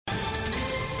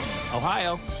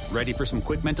Ohio, ready for some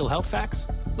quick mental health facts?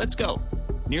 Let's go.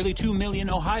 Nearly 2 million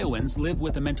Ohioans live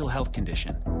with a mental health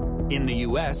condition. In the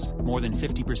U.S., more than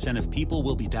 50% of people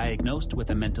will be diagnosed with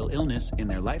a mental illness in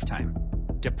their lifetime.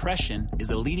 Depression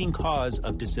is a leading cause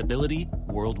of disability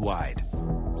worldwide.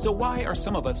 So why are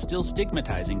some of us still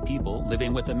stigmatizing people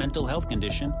living with a mental health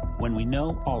condition when we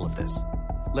know all of this?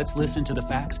 Let's listen to the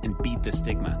facts and beat the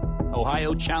stigma.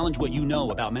 Ohio, challenge what you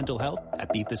know about mental health at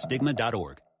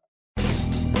beatthestigma.org.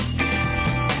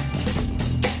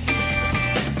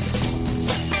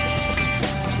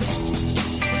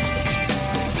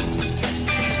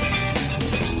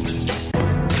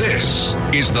 This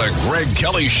is the Greg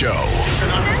Kelly Show.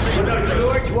 No,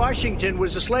 George Washington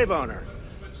was a slave owner.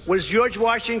 Was George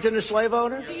Washington a slave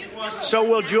owner? So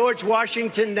will George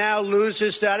Washington now lose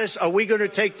his status? Are we going to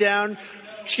take down?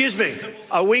 Excuse me.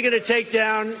 Are we going to take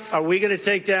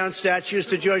down statues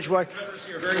to George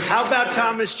Washington? How about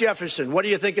Thomas Jefferson? What do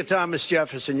you think of Thomas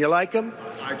Jefferson? You like him?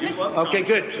 I do. Okay,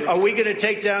 good. Are we going to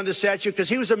take down the statue? Because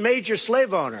he was a major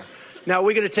slave owner. Now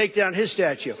we're going to take down his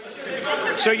statue.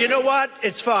 So you know what?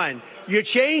 It's fine. You're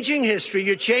changing history,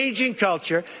 you're changing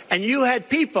culture, and you had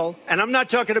people, and I'm not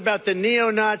talking about the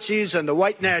neo-Nazis and the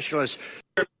white nationalists.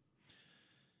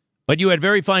 But you had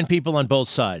very fine people on both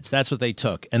sides. That's what they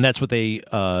took, and that's what they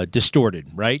distorted,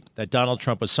 right? That Donald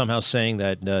Trump was somehow saying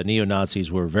that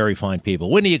neo-Nazis were very fine people,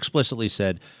 when he explicitly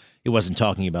said he wasn't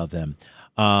talking about them.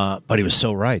 But he was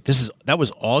so right. That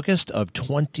was August of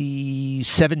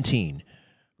 2017.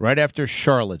 Right after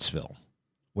Charlottesville,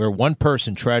 where one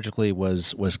person tragically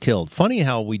was killed. Funny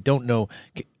how we don't know.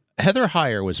 Heather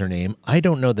Heyer was her name. I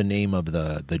don't know the name of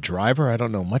the driver. I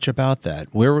don't know much about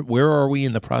that. Where are we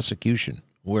in the prosecution?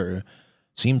 Where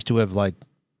seems to have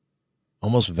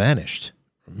almost vanished.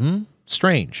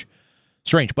 Strange.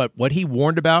 But what he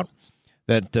warned about,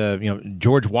 that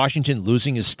George Washington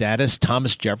losing his status,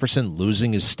 Thomas Jefferson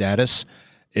losing his status.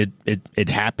 It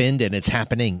happened, and it's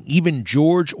happening. Even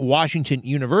George Washington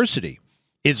University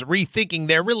is rethinking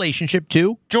their relationship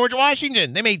to George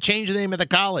Washington. They may change the name of the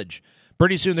college.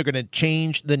 Pretty soon they're going to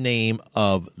change the name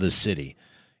of the city.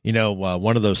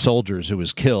 One of those soldiers who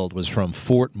was killed was from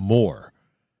Fort Moore,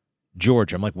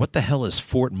 Georgia. I'm like, what the hell is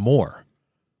Fort Moore?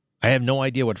 I have no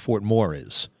idea what Fort Moore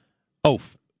is.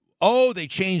 Oh, they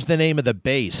changed the name of the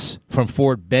base from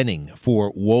Fort Benning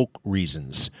for woke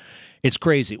reasons. It's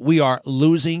crazy. We are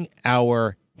losing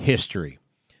our history,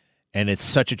 and it's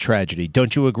such a tragedy.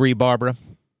 Don't you agree, Barbara?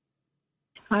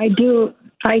 I do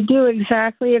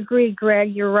exactly agree,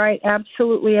 Greg. You're right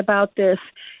absolutely about this.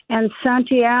 And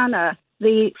Santayana,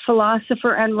 the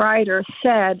philosopher and writer,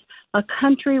 said, a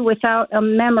country without a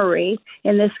memory,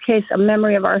 in this case, a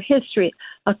memory of our history,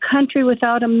 a country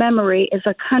without a memory is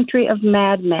a country of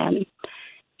madmen.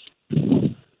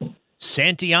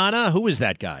 Santayana? Who is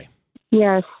that guy?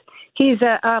 Yes. He's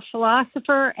a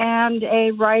philosopher and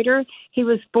a writer. He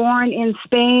was born in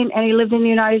Spain, and he lived in the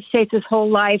United States his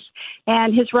whole life.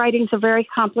 And his writings are very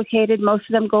complicated. Most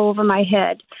of them go over my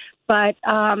head. But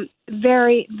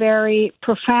very, very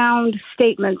profound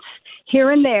statements here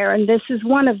and there. And this is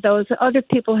one of those. Other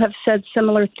people have said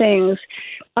similar things.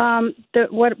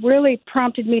 What really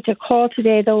prompted me to call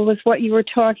today, though, was what you were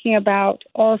talking about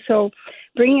also,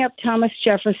 bringing up Thomas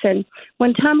Jefferson.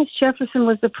 When Thomas Jefferson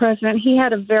was the president, he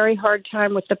had a very hard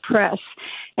time with the press.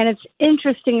 And it's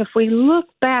interesting, if we look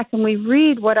back and we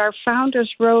read what our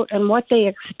founders wrote and what they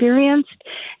experienced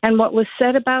and what was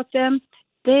said about them,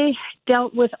 they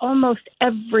dealt with almost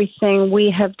everything we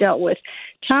have dealt with.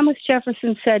 Thomas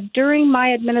Jefferson said, during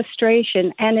my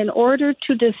administration, and in order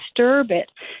to disturb it,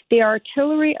 the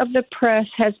artillery of the press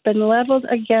has been leveled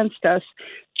against us,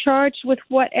 charged with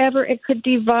whatever it could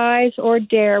devise or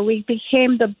dare. We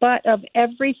became the butt of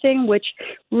everything which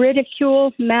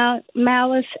ridicule,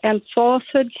 malice, and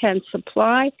falsehood can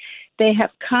supply. They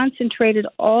have concentrated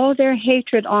all their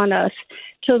hatred on us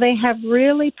till they have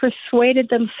really persuaded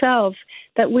themselves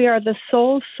that we are the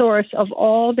sole source of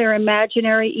all their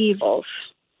imaginary evils.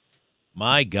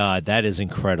 My God, that is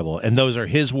incredible. And those are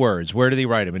his words. Where did he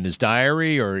write them? In his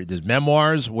diary or his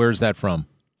memoirs? Where's that from?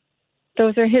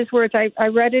 Those are his words. I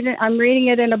read it. I'm reading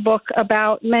it in a book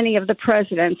about many of the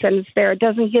presidents, and it's there. It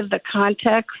doesn't give the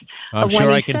context. I'm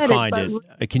sure I can find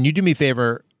it. Can you do me a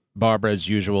favor, Barbara, as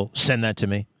usual? Send that to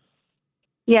me.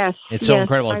 Yes. It's so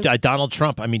incredible. Donald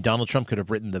Trump could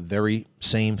have written the very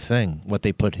same thing, what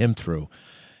they put him through.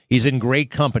 He's in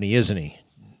great company, isn't he?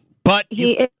 But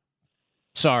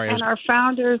Sorry. And our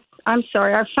founders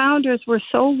were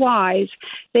so wise.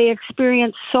 They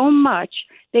experienced so much.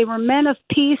 They were men of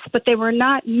peace, but they were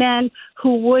not men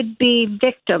who would be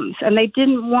victims, and they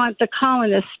didn't want the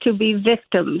colonists to be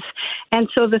victims. And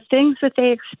so the things that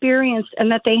they experienced and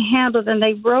that they handled and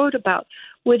they wrote about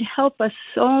would help us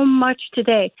so much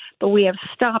today. But we have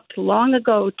stopped long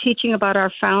ago teaching about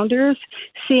our founders,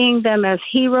 seeing them as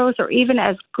heroes or even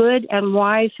as good and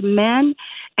wise men.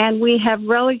 And we have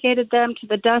relegated them to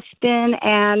the dustbin,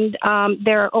 and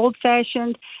they're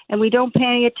old-fashioned, and we don't pay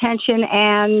any attention.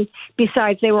 And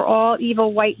besides, they were all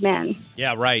evil white men.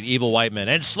 Yeah, right, evil white men.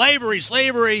 And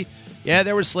slavery. Yeah,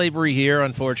 there was slavery here,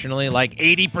 unfortunately. Like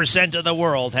 80% of the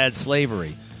world had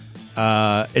slavery.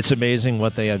 It's amazing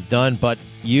what they have done, but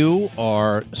you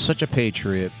are such a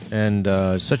patriot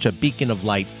and such a beacon of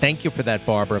light. Thank you for that,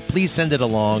 Barbara. Please send it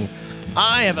along.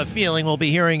 I have a feeling we'll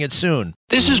be hearing it soon.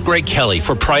 This is Greg Kelly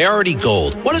for Priority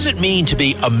Gold. What does it mean to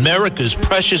be America's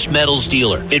precious metals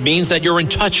dealer? It means that you're in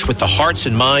touch with the hearts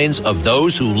and minds of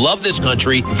those who love this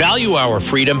country, value our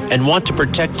freedom, and want to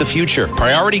protect the future.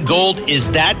 Priority Gold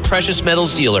is that precious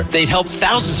metals dealer. They've helped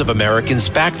thousands of Americans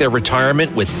back their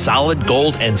retirement with solid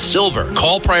gold and silver.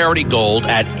 Call Priority Gold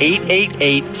at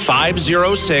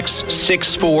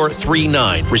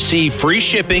 888-506-6439. Receive free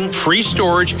shipping, free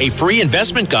storage, a free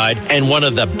investment guide, and one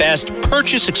of the best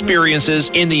purchase experiences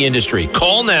in the industry.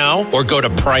 Call now or go to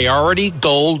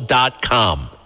PriorityGold.com.